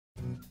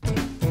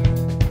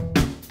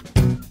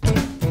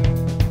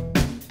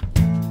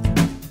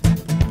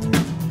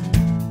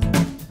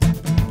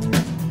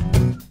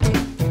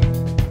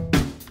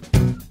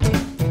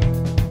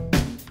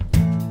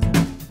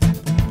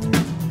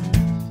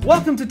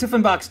Welcome to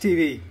Tiffinbox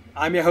TV.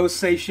 I'm your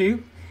host,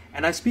 Seishu,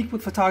 and I speak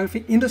with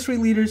photography industry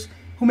leaders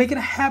who make it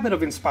a habit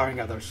of inspiring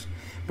others,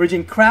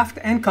 bridging craft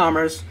and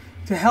commerce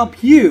to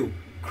help you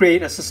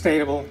create a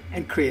sustainable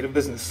and creative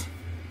business.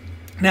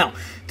 Now,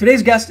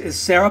 today's guest is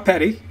Sarah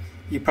Petty.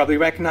 You probably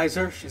recognize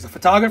her. She's a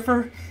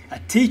photographer, a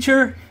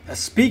teacher, a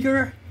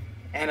speaker,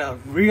 and a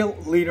real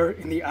leader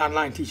in the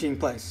online teaching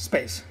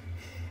space.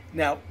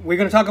 Now, we're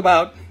going to talk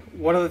about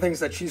one of the things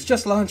that she's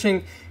just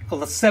launching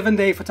called the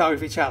 7-Day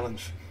Photography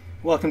Challenge.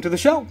 Welcome to the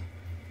show.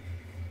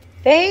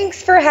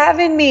 Thanks for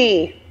having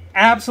me.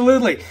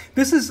 Absolutely.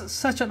 This is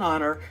such an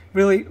honor.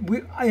 Really,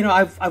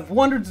 I've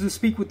wanted to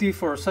speak with you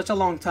for such a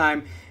long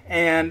time,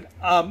 and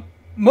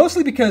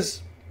mostly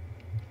because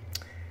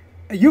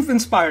you've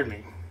inspired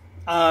me.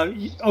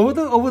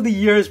 Over the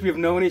years we've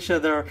known each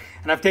other,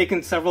 and I've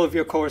taken several of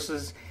your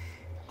courses.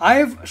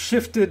 I've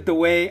shifted the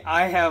way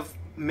I have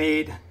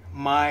made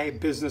my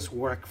business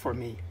work for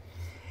me,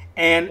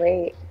 and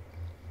Great.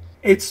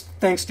 It's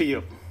thanks to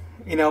you.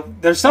 You know,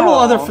 there's several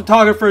other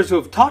photographers who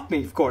have taught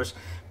me, of course,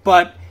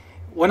 but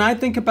when I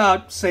think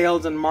about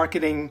sales and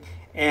marketing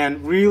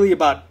and really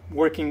about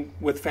working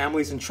with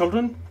families and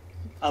children,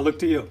 I look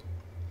to you.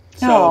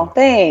 So,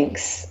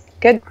 thanks.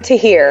 Good to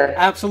hear.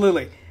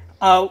 Absolutely.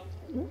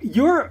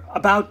 You're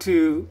about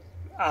to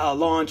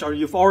launch, or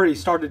you've already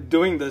started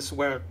doing this,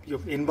 where you're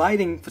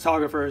inviting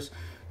photographers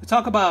to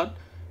talk about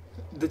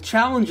the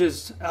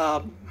challenges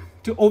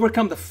to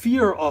overcome the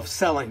fear of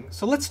selling.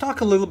 So let's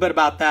talk a little bit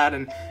about that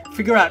and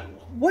figure out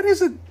what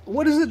is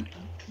it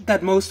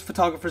that most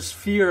photographers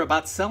fear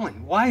about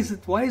selling? Why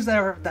is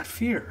there that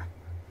fear?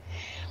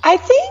 I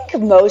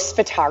think most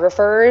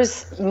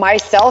photographers,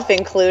 myself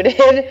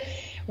included,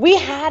 we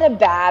had a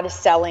bad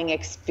selling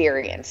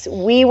experience.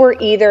 We were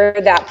either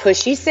that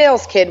pushy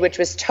sales kid, which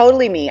was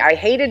totally me. I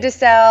hated to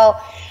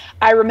sell.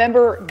 I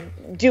remember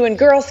doing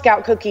Girl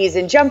Scout cookies,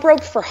 and Jump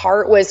Rope for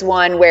Heart was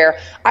one where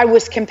I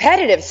was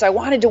competitive. So I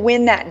wanted to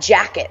win that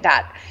jacket,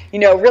 that,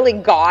 really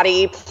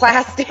gaudy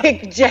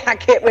plastic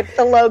jacket with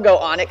the logo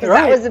on it, because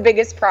that was the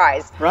biggest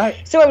prize. Right.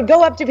 So I would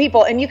go up to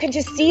people, and you could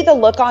just see the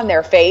look on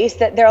their face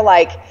that they're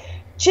like,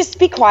 just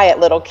be quiet,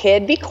 little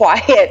kid, be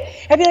quiet.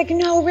 I'd be like,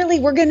 no, really,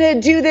 we're going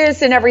to do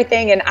this and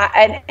everything. And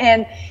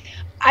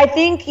I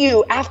think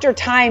after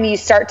time, you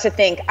start to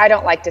think, I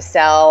don't like to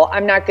sell.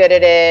 I'm not good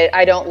at it.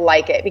 I don't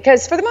like it.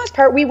 Because for the most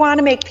part, we want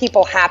to make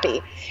people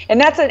happy.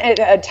 And that's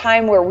a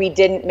time where we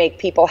didn't make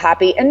people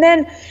happy. And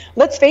then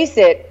let's face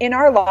it, in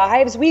our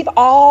lives, we've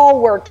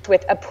all worked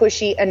with a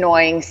pushy,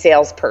 annoying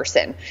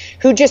salesperson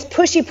who just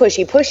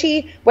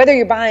pushy, whether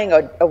you're buying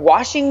a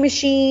washing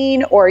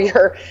machine or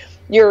you're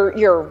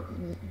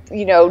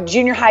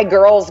junior high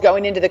girls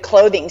going into the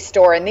clothing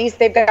store, and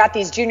they've got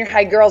these junior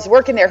high girls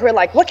working there who are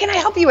like, what can I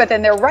help you with?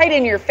 And they're right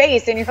in your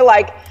face, and you're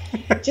like,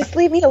 just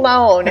leave me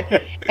alone.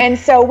 And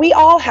so we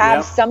all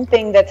have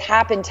something that's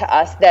happened to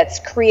us that's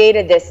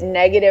created this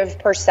negative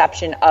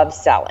perception of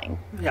selling.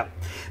 Yeah.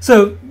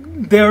 So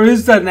there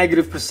is that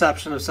negative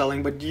perception of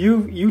selling, but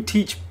you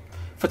teach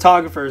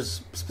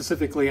photographers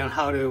specifically on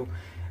how to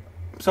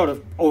sort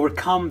of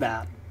overcome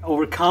that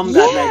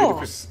negative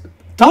perception.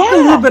 Talk a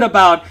little bit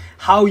about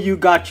how you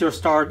got your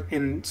start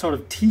in sort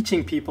of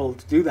teaching people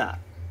to do that.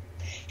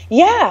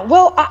 Yeah,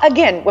 well,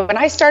 again, when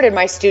I started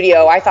my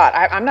studio, I thought,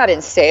 I'm not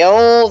in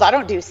sales, I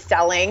don't do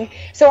selling.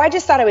 So I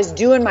just thought I was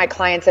doing my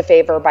clients a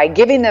favor by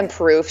giving them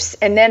proofs,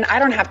 and then I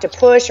don't have to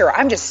push, or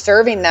I'm just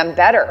serving them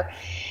better.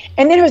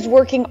 And then it was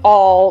working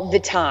all the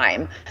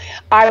time.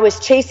 I was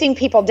chasing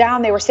people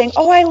down. They were saying,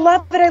 oh, I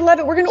love it.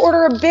 We're going to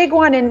order a big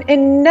one,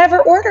 and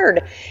never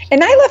ordered.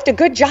 And I left a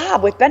good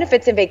job with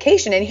benefits and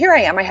vacation. And here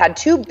I am. I had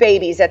 2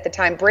 babies at the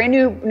time, brand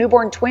new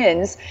newborn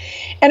twins.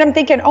 And I'm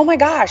thinking, oh my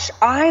gosh,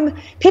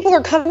 people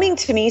are coming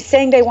to me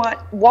saying they want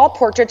wall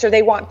portraits or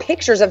they want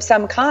pictures of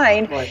some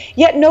kind,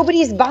 yet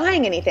nobody's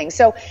buying anything.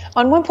 So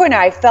on one point,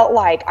 I felt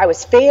like I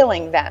was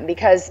failing them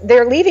because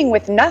they're leaving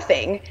with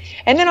nothing.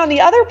 And then on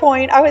the other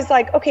point, I was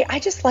like, okay, I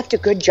just left a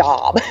good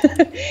job.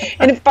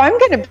 And if I'm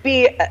going to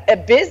be a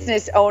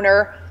business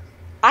owner,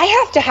 I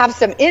have to have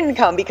some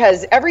income,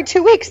 because every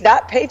 2 weeks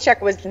that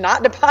paycheck was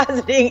not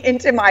depositing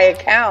into my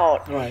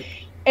account. Right.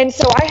 And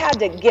so I had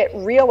to get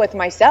real with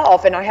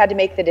myself, and I had to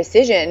make the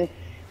decision,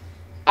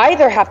 I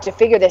either have to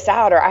figure this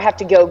out or I have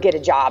to go get a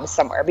job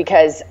somewhere,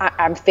 because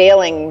I'm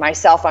failing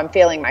myself. I'm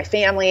failing my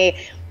family.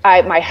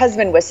 My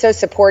husband was so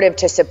supportive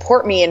to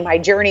support me in my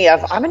journey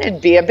of, I'm going to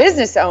be a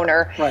business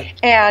owner. Right.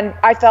 And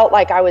I felt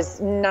like I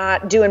was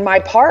not doing my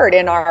part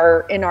in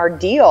our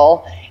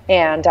deal.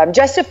 And I'm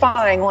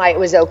justifying why it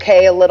was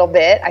okay a little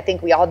bit. I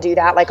think we all do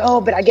that. Like,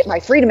 oh, but I get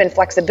my freedom and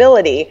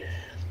flexibility.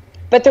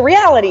 But the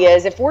reality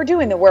is, if we're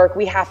doing the work,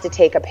 we have to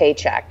take a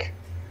paycheck.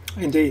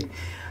 Indeed.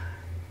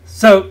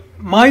 So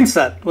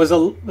mindset was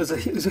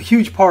a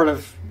huge part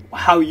of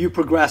how you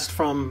progressed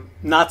from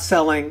not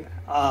selling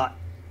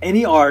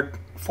any art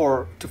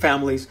to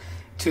families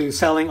to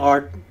selling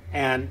art.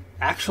 And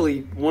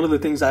actually, one of the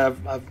things I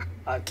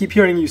keep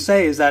hearing you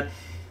say is that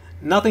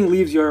nothing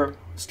leaves your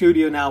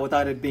studio now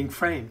without it being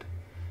framed.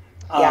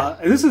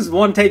 This is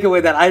one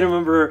takeaway that I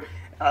remember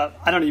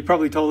I don't know, you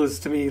probably told this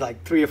to me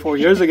like 3 or 4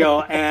 years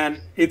ago, and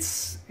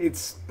it's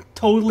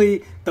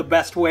totally the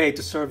best way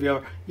to serve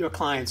your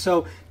clients.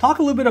 So talk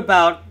a little bit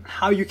about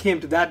how you came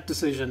to that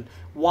decision.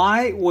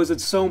 Why was it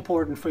so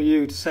important for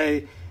you to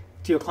say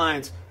to your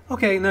clients,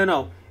 okay,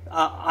 no,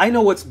 I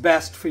know what's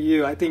best for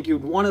you. I think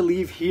you'd want to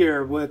leave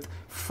here with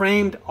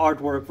framed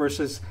artwork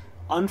versus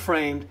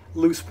unframed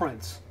loose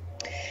prints?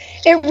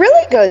 It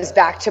really goes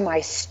back to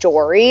my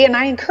story, and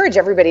I encourage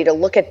everybody to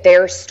look at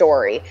their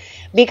story,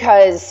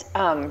 because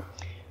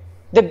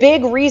the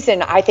big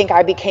reason I think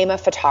I became a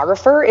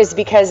photographer is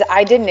because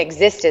I didn't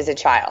exist as a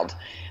child.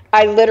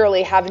 I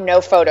literally have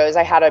no photos.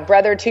 I had a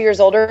brother 2 years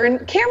older,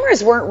 and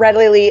cameras weren't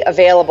readily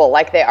available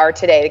like they are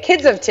today. The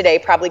kids of today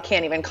probably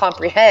can't even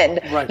comprehend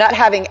not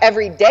having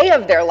every day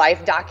of their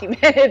life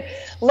documented,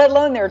 let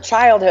alone their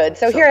childhood.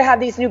 So here I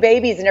have these new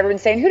babies, and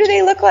everyone's saying, who do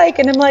they look like?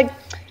 And I'm like,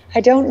 I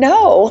don't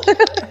know.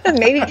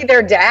 Maybe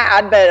their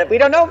dad, but we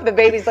don't know if the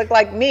babies look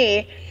like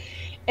me.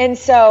 And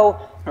so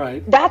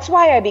that's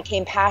why I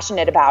became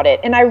passionate about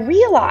it. And I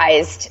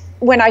realized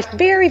when I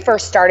very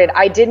first started,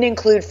 I didn't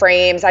include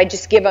frames. I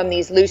just give them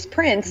these loose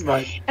prints.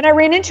 And I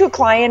ran into a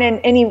client,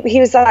 and he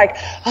was like,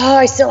 oh,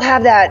 I still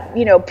have that,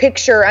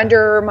 picture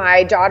under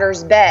my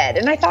daughter's bed.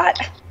 And I thought,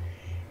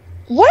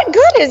 what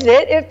good is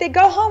it if they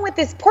go home with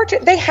this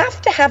portrait? They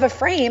have to have a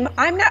frame.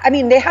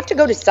 They have to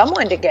go to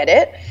someone to get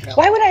it. Yeah.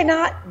 Why would I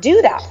not do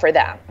that for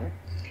them?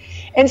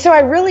 And so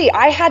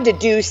I had to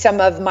do some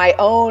of my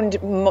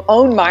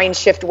own mind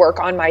shift work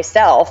on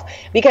myself,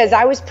 because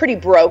I was pretty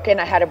broken.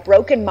 I had a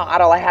broken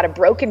model. I had a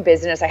broken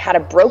business. I had a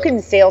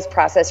broken sales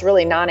process,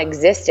 really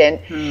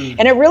non-existent.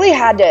 And I really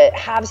had to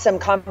have some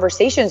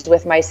conversations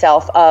with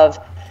myself of,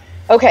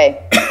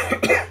 okay,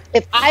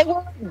 if I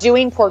were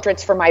doing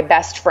portraits for my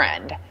best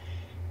friend,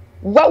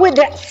 what would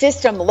that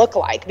system look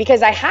like?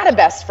 Because I had a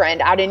best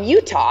friend out in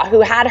Utah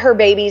who had her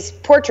baby's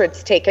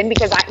portraits taken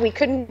because we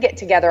couldn't get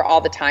together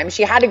all the time.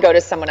 She had to go to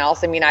someone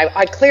else.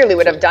 I clearly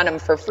would have done them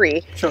for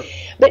free. Sure.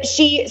 But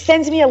she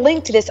sends me a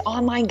link to this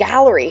online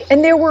gallery,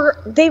 and they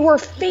were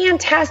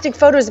fantastic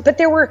photos, but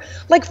there were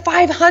like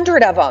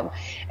 500 of them.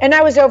 And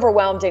I was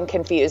overwhelmed and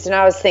confused. And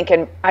I was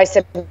thinking, I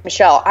said,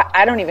 Michelle,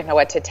 I don't even know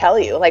what to tell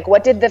you. Like,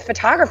 what did the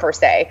photographer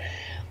say?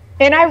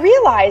 And I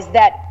realized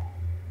that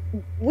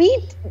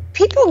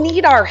people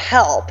need our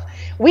help.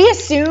 We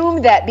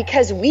assume that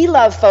because we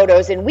love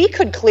photos and we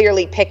could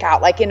clearly pick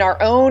out, like in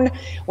our own,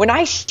 when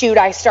I shoot,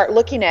 I start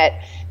looking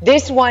at,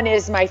 this one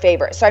is my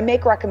favorite. So I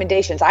make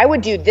recommendations. I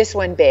would do this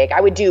one big.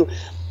 I would do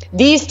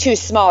these two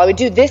small. I would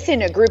do this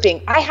in a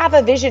grouping. I have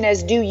a vision,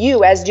 as do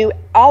you, as do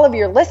all of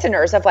your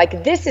listeners, of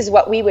like, this is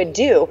what we would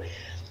do.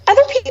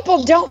 Other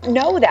people don't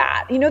know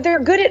that. They're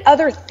good at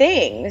other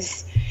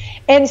things.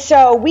 And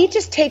so we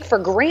just take for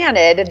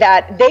granted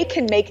that they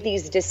can make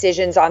these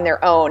decisions on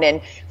their own and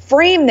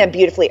frame them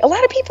beautifully. A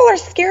lot of people are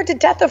scared to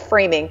death of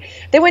framing.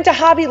 They went to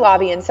Hobby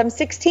Lobby, and some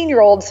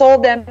 16-year-old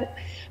sold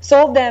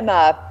them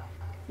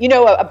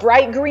a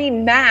bright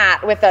green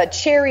mat with a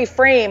cherry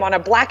frame on a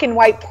black and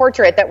white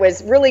portrait that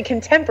was really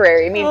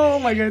contemporary. Oh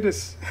my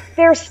goodness.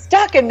 They're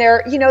stuck in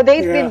their,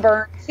 they've been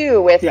burned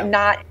too with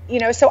not,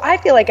 so I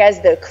feel like as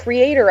the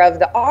creator of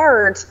the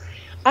art,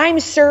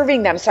 I'm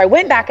serving them. So I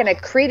went back and I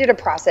created a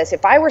process.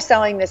 If I were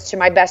selling this to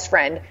my best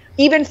friend,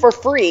 even for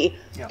free,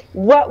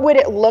 what would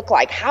it look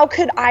like? How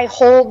could I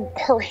hold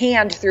her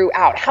hand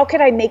throughout? How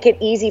could I make it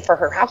easy for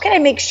her? How can I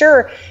make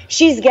sure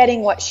she's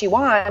getting what she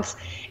wants?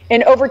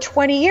 And over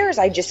 20 years,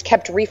 I just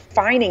kept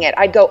refining it.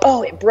 I'd go,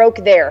 oh, it broke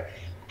there.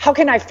 How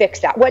can I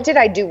fix that? What did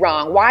I do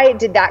wrong? Why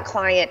did that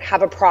client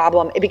have a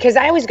problem? Because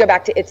I always go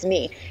back to, it's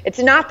me. It's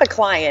not the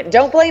client.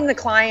 Don't blame the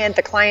client.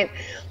 The client,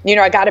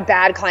 I got a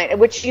bad client,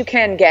 which you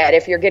can get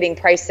if you're getting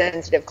price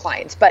sensitive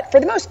clients. But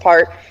for the most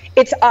part,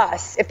 it's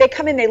us. If they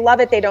come in, they love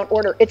it, they don't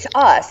order. It's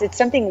us. It's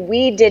something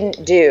we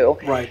didn't do.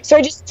 Right. So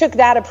I just took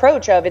that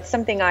approach of, it's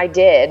something I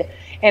did.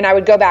 And I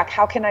would go back,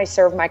 how can I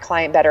serve my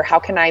client better? How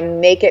can I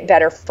make it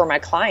better for my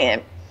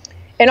client?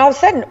 And all of a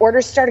sudden,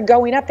 orders started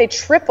going up. They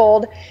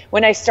tripled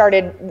when I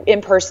started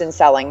in-person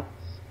selling.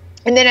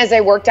 And then as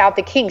I worked out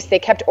the kinks, they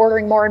kept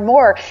ordering more and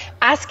more,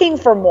 asking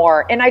for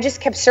more. And I just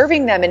kept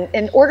serving them,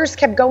 and orders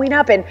kept going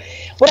up. And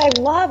what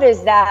I love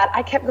is that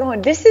I kept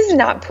going, this is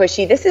not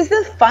pushy. This is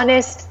the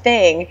funnest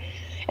thing.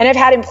 And I've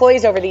had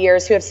employees over the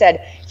years who have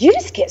said, you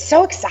just get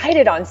so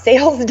excited on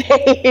sales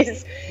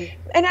days.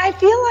 And I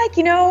feel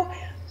like,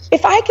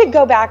 if I could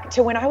go back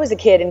to when I was a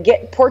kid and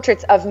get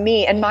portraits of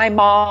me and my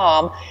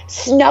mom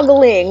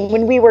snuggling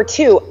when we were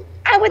 2,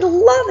 I would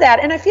love that.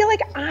 And I feel like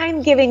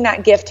I'm giving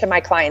that gift to my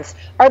clients.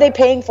 Are they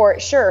paying for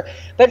it? Sure.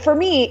 But for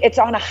me, it's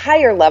on a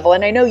higher level.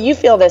 And I know you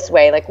feel this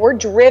way. Like, we're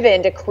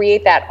driven to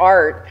create that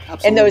art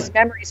and those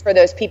memories for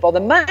those people. The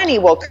money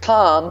will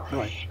come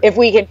if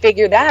we can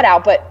figure that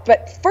out.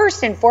 But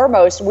first and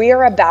foremost, we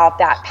are about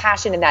that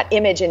passion and that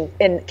image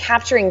and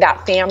capturing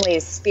that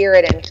family's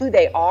spirit and who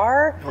they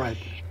are. Right.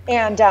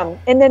 And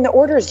then the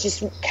orders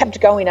just kept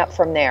going up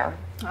from there.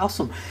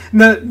 Awesome.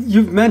 Now,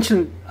 you've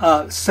mentioned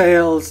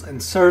sales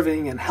and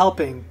serving and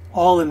helping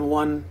all in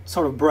one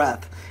sort of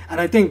breath. And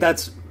I think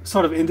that's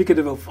sort of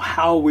indicative of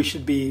how we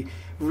should be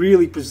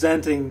really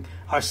presenting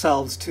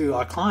ourselves to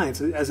our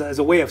clients as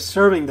a way of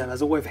serving them,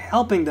 as a way of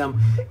helping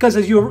them. Because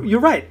as you're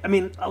right, I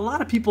mean, a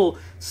lot of people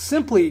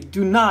simply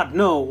do not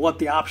know what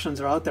the options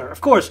are out there.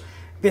 Of course,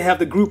 they have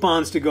the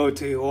Groupons to go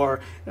to, or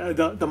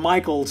the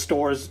Michael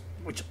stores,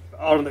 which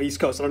are on the East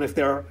Coast. I don't know if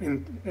they're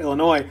in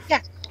Illinois.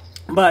 Yeah.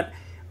 But,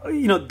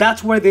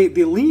 that's where they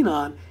lean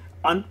on.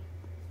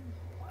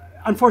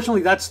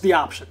 Unfortunately, that's the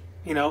option,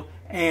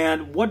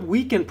 And what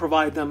we can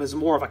provide them is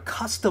more of a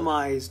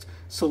customized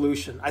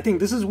solution. I think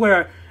this is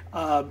where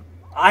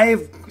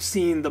I've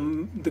seen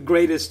the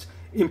greatest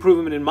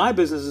improvement in my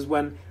business is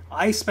when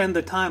I spend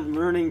the time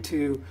learning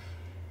to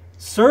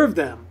serve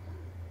them,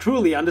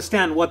 truly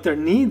understand what their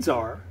needs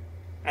are,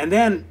 and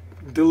then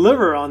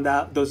deliver on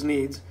those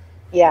needs.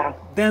 Yeah.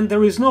 Then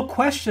there is no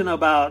question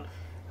about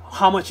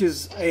how much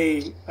is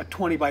a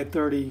 20 by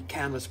 30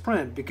 canvas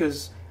print,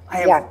 because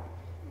I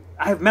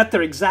have met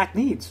their exact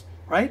needs,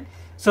 right?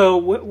 So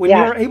when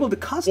you're able to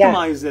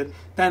customize it,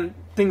 then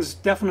things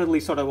definitely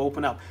sort of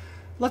open up.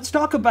 Let's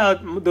talk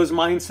about those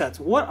mindsets.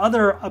 What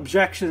other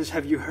objections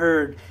have you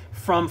heard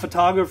from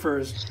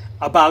photographers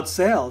about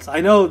sales?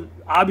 I know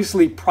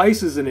obviously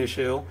price is an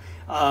issue.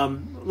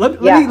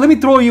 Let me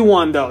throw you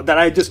one though that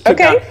I just took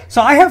out.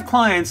 So I have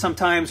clients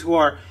sometimes who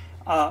are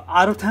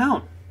out of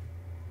town.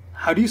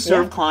 How do you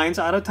serve clients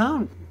out of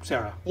town,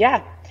 Sarah?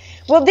 Yeah.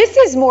 Well, this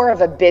is more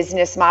of a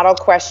business model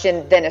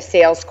question than a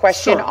sales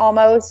question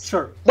almost.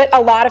 Sure. But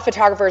a lot of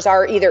photographers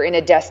are either in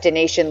a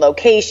destination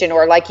location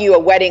or like you, a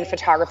wedding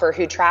photographer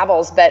who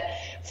travels. But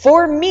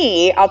for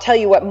me, I'll tell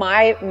you what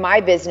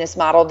my business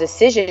model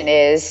decision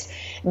is,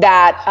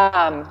 that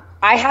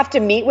I have to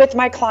meet with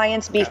my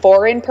clients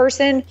before in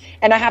person,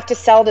 and I have to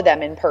sell to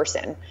them in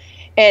person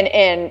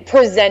and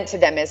present to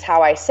them is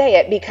how I say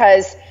it,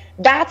 because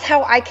that's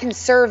how I can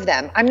serve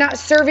them. I'm not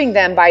serving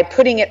them by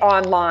putting it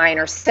online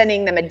or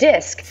sending them a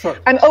disc. Sure.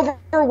 I'm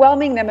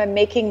overwhelming them and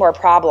making more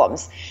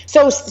problems.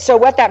 So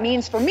what that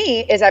means for me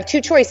is I have two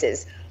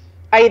choices.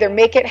 I either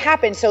make it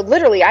happen. So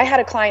literally, I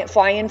had a client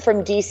fly in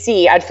from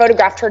DC. I'd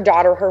photographed her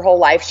daughter her whole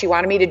life. She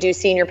wanted me to do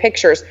senior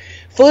pictures.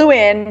 Flew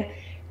in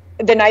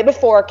the night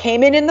before,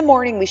 came in the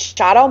morning. We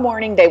shot all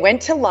morning. They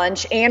went to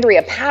lunch.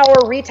 Andrea power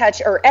retouch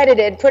or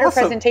edited, put her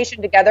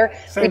presentation together.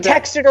 We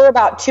texted her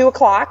about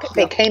 2:00.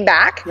 They came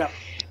back,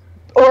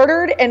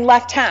 ordered, and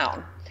left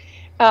town.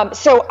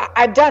 So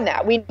I've done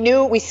that.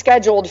 We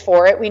scheduled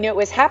for it. We knew it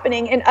was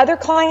happening. And other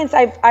clients,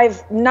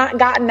 I've not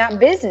gotten that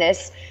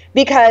business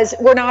because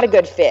we're not a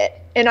good fit.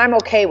 And I'm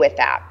okay with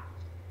that.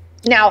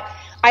 Now,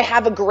 I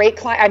have a great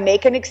client. I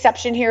make an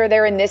exception here or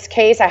there. In this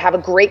case, I have a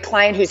great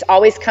client who's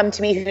always come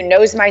to me, who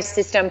knows my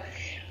system.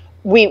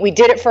 We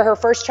did it for her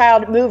first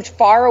child, moved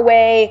far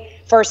away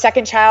for her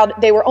second child.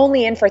 They were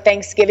only in for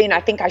Thanksgiving.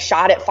 I think I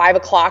shot at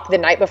 5:00 the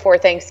night before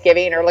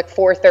Thanksgiving, or like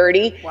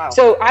 4:30. Wow.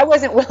 So I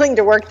wasn't willing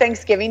to work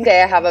Thanksgiving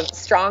Day. I have a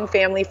strong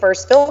family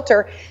first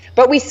filter,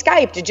 but we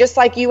Skyped just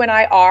like you and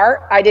I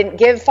are. I didn't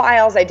give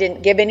files. I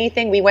didn't give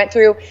anything. We went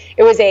through,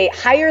 it was a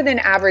higher than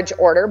average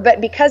order, but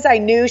because I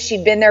knew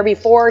she'd been there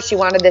before, she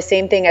wanted the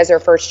same thing as her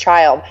first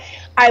child.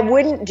 I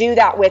wouldn't do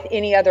that with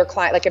any other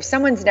client. Like if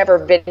someone's never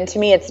been to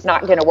me, it's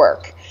not going to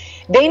work.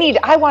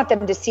 I want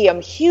them to see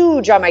them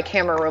huge on my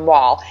camera room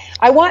wall.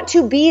 I want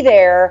to be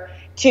there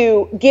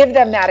to give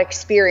them that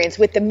experience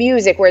with the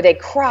music where they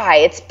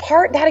cry.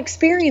 That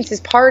experience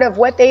is part of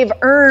what they've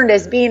earned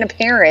as being a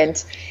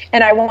parent,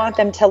 and I want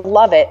them to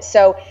love it.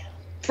 So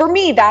for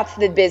me, that's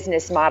the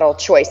business model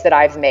choice that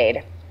I've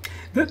made.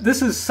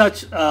 This is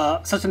such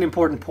an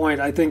important point.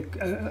 I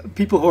think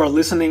people who are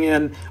listening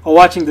in or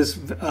watching this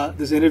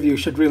interview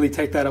should really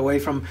take that away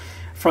from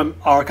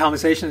our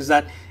conversation, is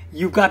that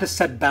you've got to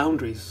set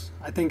boundaries.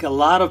 I think a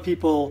lot of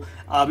people,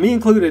 me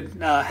included,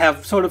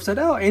 have sort of said,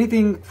 "Oh,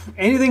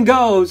 anything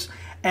goes,"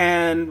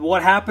 and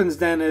what happens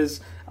then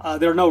is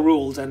there are no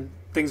rules and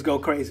things go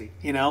crazy.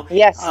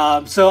 Yes.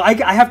 So I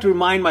have to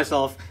remind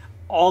myself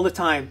all the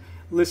time.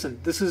 Listen,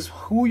 this is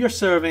who you're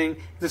serving.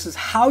 This is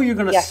how you're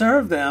going to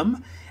serve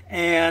them,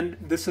 and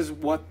this is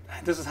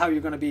how you're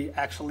going to be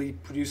actually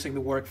producing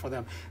the work for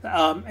them.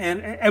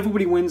 And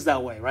everybody wins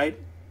that way, right?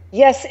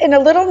 Yes, and a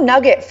little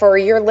nugget for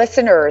your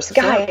listeners,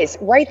 guys.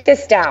 Write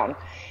this down.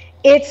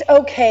 It's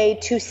okay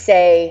to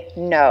say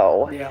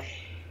no. Yeah.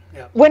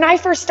 When I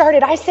first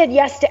started, I said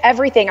yes to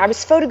everything. I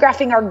was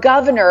photographing our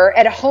governor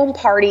at a home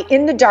party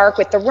in the dark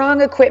with the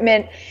wrong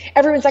equipment.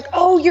 Everyone's like,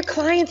 "Oh, your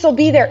clients will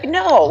be there."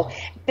 No,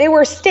 they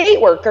were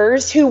state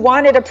workers who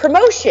wanted a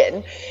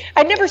promotion.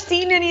 I'd never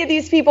seen any of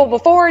these people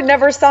before,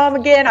 never saw them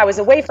again. I was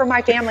away from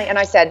my family, and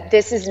I said,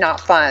 this is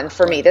not fun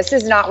for me. This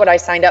is not what I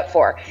signed up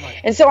for.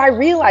 Right. And so I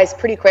realized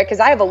pretty quick,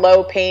 because I have a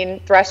low pain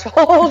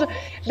threshold,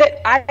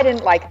 that I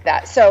didn't like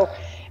that. So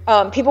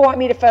people want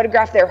me to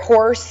photograph their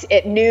horse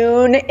at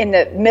noon in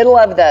the middle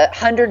of the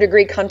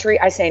 100-degree country.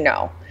 I say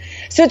no.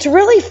 So it's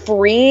really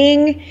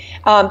freeing.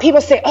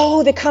 People say,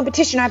 "Oh, the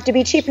competition, I have to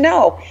be cheap."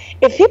 No.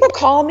 If people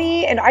call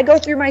me and I go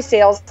through my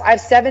sales, I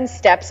have 7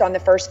 steps on the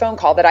first phone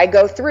call that I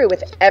go through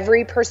with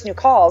every person who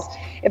calls.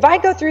 If I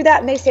go through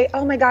that and they say,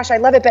 "Oh my gosh, I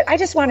love it, but I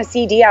just want a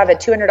CD out of a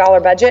 $200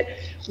 budget,"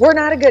 we're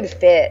not a good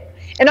fit.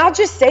 And I'll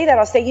just say that.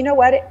 I'll say, you know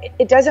what?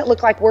 It doesn't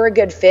look like we're a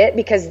good fit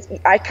because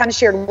I kind of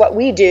shared what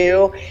we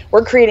do.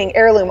 We're creating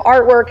heirloom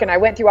artwork, and I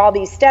went through all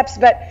these steps,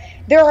 but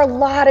there are a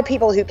lot of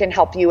people who can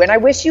help you, and I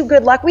wish you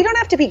good luck. We don't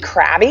have to be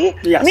crabby.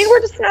 Yes. I mean,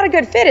 we're just not a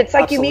good fit. It's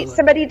like Absolutely. you meet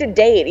somebody to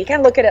date. You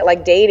kind of look at it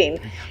like dating.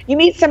 You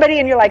meet somebody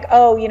and you're like,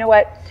 oh, you know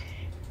what?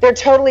 They're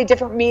totally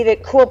different from me, the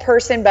cool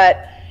person,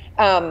 but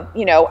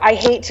you know, I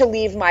hate to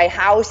leave my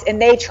house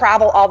and they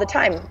travel all the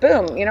time.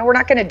 Boom, you know, we're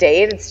not going to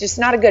date. It's just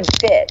not a good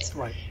fit.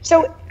 Right.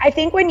 So I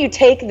think when you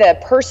take the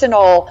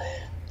personal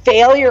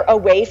failure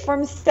away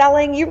from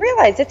selling, you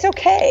realize it's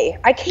okay.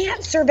 I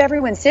can't serve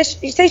everyone.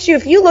 Seishu,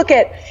 if you look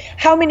at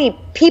how many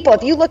people,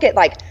 if you look at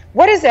like,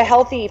 what does a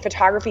healthy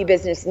photography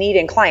business need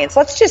in clients?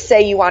 Let's just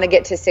say you want to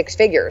get to 6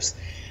 figures.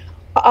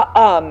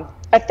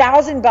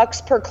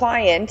 $1,000 per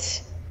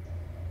client.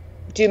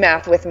 Do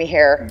math with me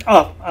here.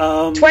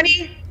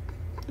 20.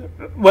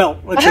 Well,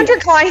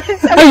 100 clients. You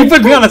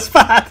put me on the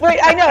spot. Wait,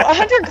 I know.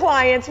 100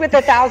 clients with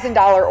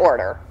 $1,000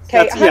 order.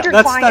 Okay,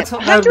 100 clients.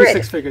 That would be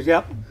 6 figures.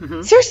 Yep.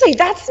 Mm-hmm. Seriously,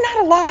 that's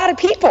not a lot of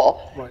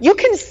people. Right. You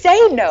can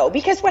say no,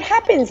 because what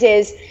happens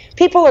is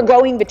people are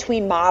going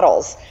between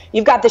models.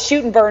 You've got the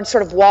shoot and burn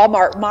sort of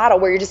Walmart model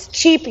where you're just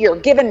cheap,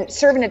 you're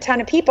serving a ton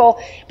of people,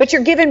 but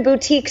you're giving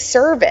boutique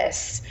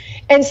service.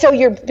 And so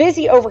you're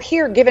busy over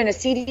here giving a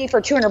CD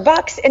for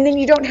 $200, and then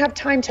you don't have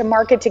time to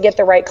market to get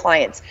the right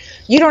clients.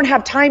 You don't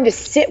have time to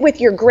sit with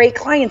your great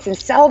clients and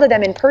sell to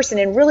them in person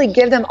and really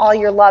give them all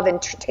your love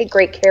and take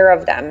great care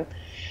of them.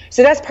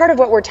 So that's part of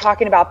what we're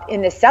talking about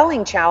in the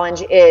selling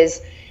challenge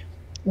is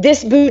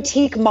this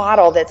boutique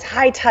model that's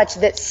high touch,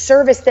 that's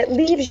service, that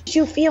leaves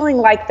you feeling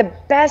like the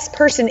best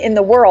person in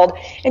the world,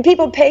 and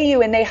people pay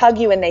you and they hug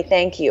you and they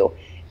thank you.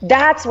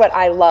 That's what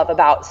I love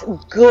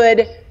about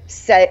good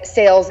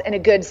sales and a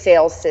good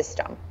sales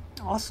system.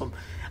 Awesome.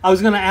 I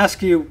was going to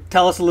ask you,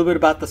 tell us a little bit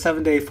about the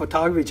 7-day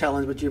photography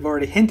challenge, but you've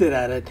already hinted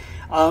at it.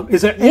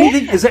 Is there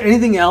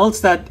anything else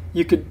that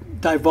you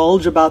could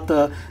divulge about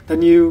the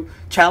new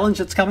challenge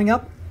that's coming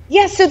up?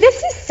 Yeah, so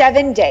this is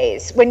 7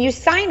 days. When you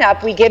sign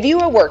up, we give you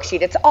a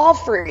worksheet. It's all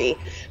free.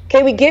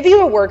 Okay, we give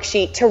you a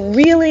worksheet to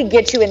really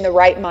get you in the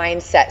right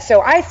mindset.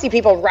 So I see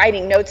people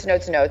writing notes.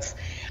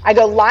 I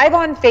go live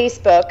on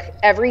Facebook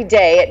every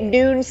day at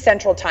noon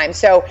Central Time.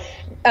 So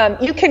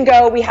you can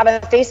go, we have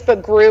a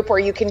Facebook group where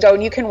you can go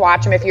and you can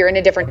watch them if you're in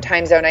a different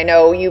time zone. I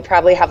know you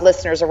probably have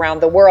listeners around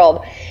the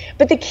world.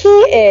 But the key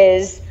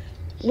is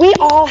we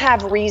all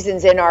have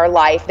reasons in our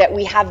life that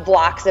we have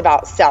blocks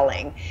about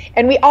selling.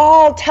 And we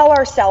all tell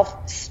ourselves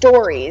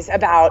stories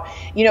about,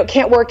 you know,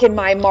 can't work in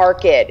my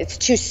market, it's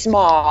too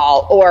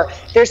small, or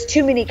there's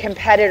too many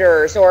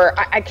competitors, or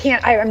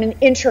I'm an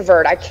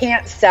introvert, I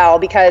can't sell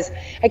because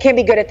I can't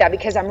be good at that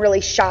because I'm really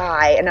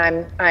shy and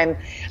I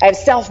have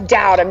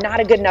self-doubt, I'm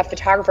not a good enough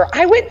photographer.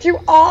 I went through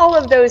all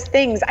of those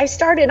things. I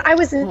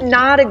was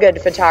not a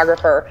good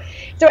photographer.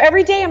 So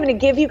every day I'm going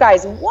to give you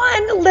guys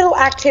one little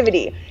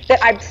activity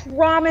that I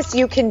promise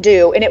you can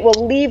do, and it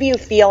will leave you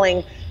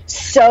feeling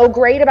so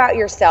great about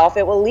yourself.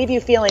 It will leave you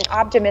feeling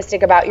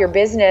optimistic about your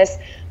business,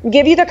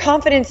 give you the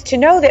confidence to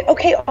know that,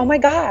 okay, oh my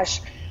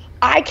gosh,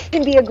 I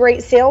can be a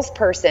great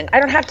salesperson. I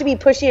don't have to be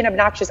pushy and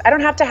obnoxious. I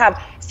don't have to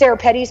have Sarah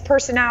Petty's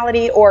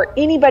personality or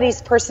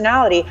anybody's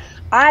personality.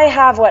 I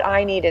have what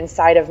I need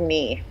inside of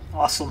me.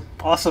 Awesome.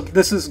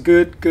 This is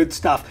good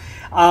stuff.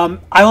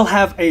 I will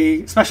have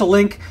a special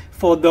link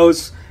for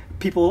those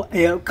people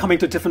coming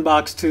to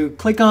Tiffinbox to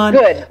click on.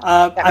 Good.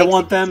 I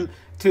want them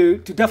to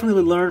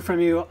definitely learn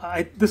from you.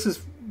 This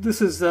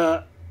is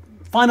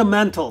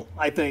fundamental,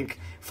 I think,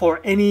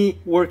 for any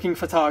working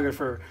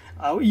photographer.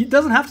 It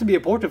doesn't have to be a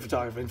portrait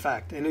photographer. In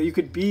fact, you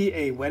could be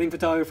a wedding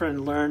photographer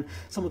and learn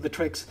some of the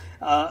tricks,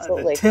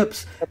 the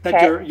tips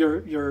that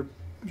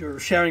you're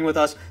sharing with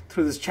us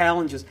through these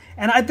challenges.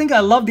 And I think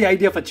I love the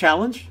idea of a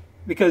challenge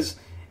because,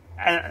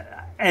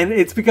 and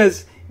it's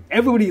because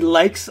everybody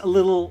likes a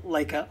little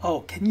like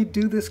can you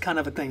do this kind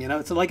of a thing?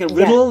 It's like a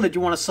riddle that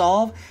you want to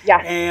solve.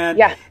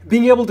 And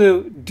being able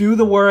to do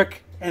the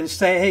work and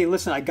say, hey,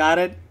 listen, I got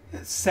it,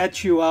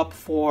 sets you up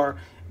for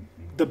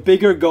the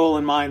bigger goal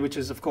in mind, which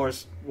is, of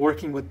course,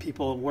 working with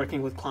people,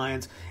 working with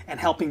clients, and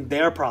helping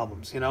their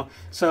problems.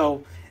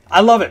 So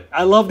I love it.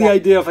 I love the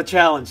idea of a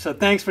challenge. So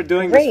thanks for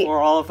doing this for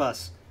all of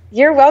us.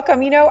 You're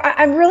welcome.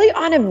 I'm really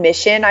on a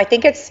mission. I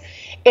think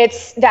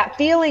it's that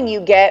feeling you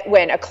get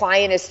when a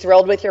client is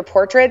thrilled with your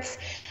portraits.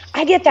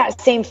 I get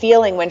that same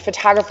feeling when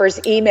photographers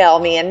email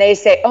me and they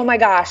say, oh my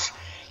gosh,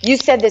 you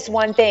said this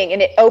one thing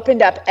and it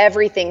opened up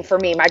everything for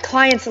me. My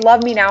clients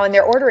love me now and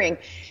they're ordering.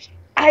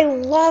 I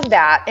love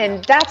that.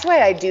 And that's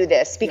why I do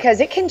this, because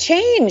it can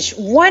change.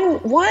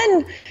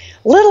 One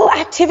little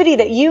activity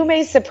that you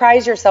may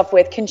surprise yourself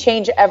with can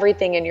change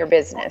everything in your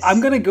business.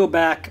 I'm going to go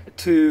back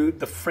to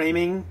the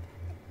framing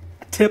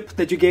tip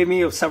that you gave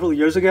me of several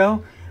years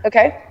ago.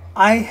 Okay.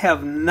 I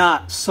have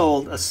not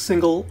sold a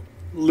single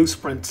loose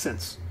print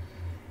since.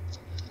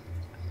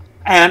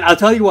 And I'll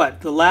tell you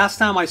what, the last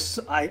time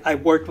I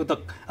worked with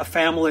a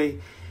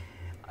family,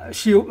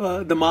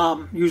 the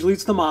mom, usually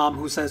it's the mom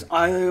who says,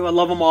 I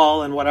love them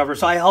all and whatever.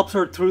 So I helped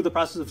her through the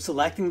process of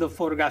selecting the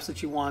photographs that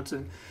she wants.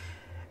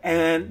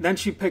 And then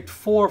she picked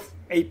 4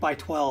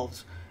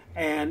 8x12s.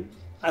 And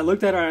I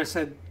looked at her and I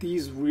said,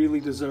 these really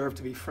deserve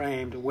to be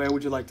framed. Where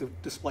would you like to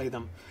display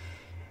them?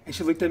 And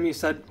she looked at me and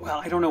said, well,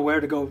 I don't know where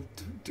to go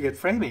to get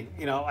framing.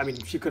 You know, I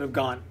mean, she could have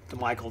gone to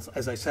Michael's,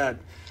 as I said.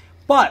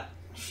 But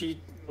she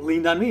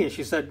leaned on me and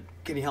she said,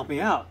 can you help me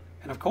out?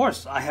 And of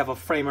course, I have a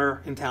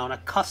framer in town, a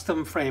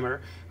custom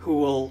framer, who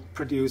will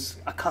produce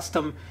a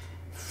custom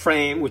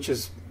frame, which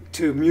is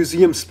to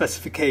museum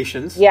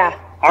specifications. Yeah.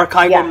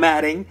 Archival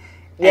matting.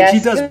 And yes, she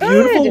does good.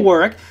 beautiful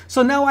work.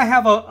 So now I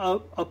have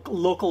a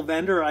local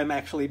vendor I'm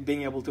actually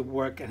being able to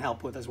work and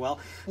help with as well.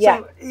 Yeah.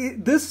 So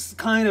this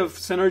kind of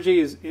synergy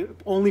is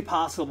only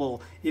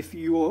possible if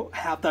you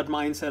have that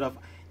mindset of,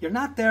 you're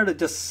not there to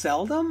just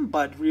sell them,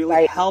 but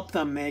really help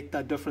them make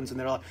that difference in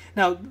their life.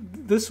 Now,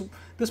 this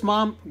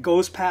mom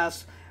goes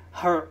past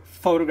her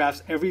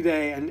photographs every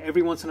day, and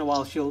every once in a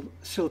while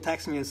she'll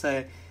text me and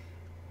say,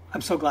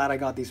 I'm so glad I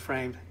got these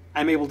framed.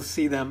 I'm able to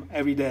see them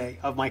every day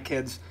of my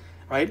kids,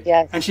 right?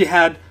 Yes. And she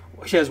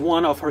has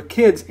one of her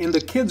kids in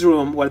the kids'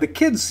 room where the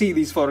kids see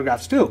these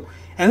photographs too,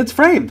 and it's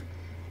framed,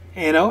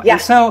 you know? Yeah.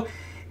 And so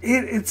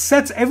it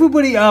sets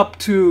everybody up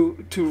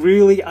to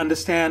really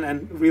understand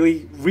and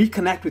really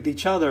reconnect with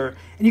each other.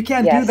 And you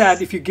can't do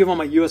that if you give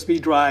them a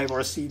USB drive or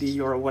a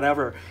CD or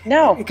whatever.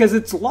 No. Because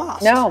it's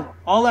lost. No.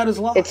 All that is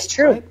lost. It's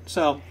true. Right?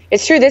 So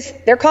it's true.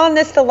 They're calling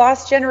this the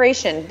lost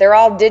generation. They're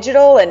all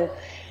digital, and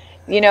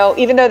you know,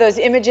 even though those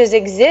images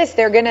exist,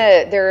 they're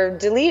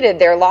deleted.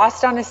 They're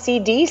lost on a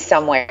CD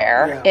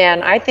somewhere. Yeah.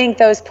 And I think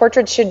those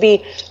portraits should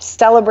be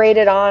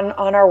celebrated on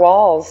our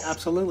walls.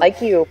 Absolutely.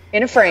 Like you,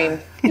 in a frame.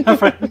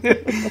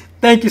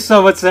 Thank you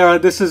so much, Sarah.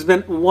 This has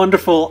been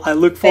wonderful. I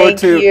look forward Thank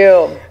to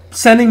you.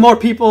 sending more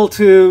people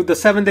to the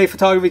 7-day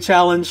photography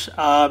challenge.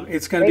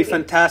 It's going to be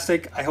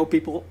fantastic. I hope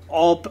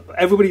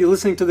everybody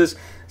listening to this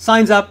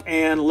signs up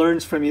and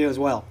learns from you as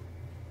well.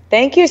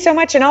 Thank you so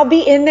much. And I'll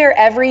be in there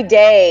every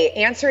day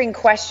answering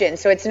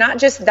questions. So it's not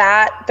just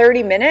that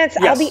 30 minutes.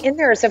 Yes. I'll be in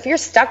there. So if you're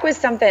stuck with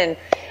something,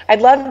 I'd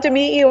love to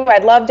meet you.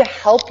 I'd love to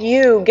help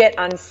you get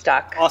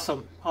unstuck.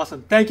 Awesome.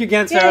 Awesome. Thank you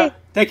again, Sarah. Yay.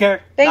 Take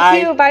care. Thank Bye.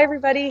 you. Bye,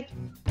 everybody.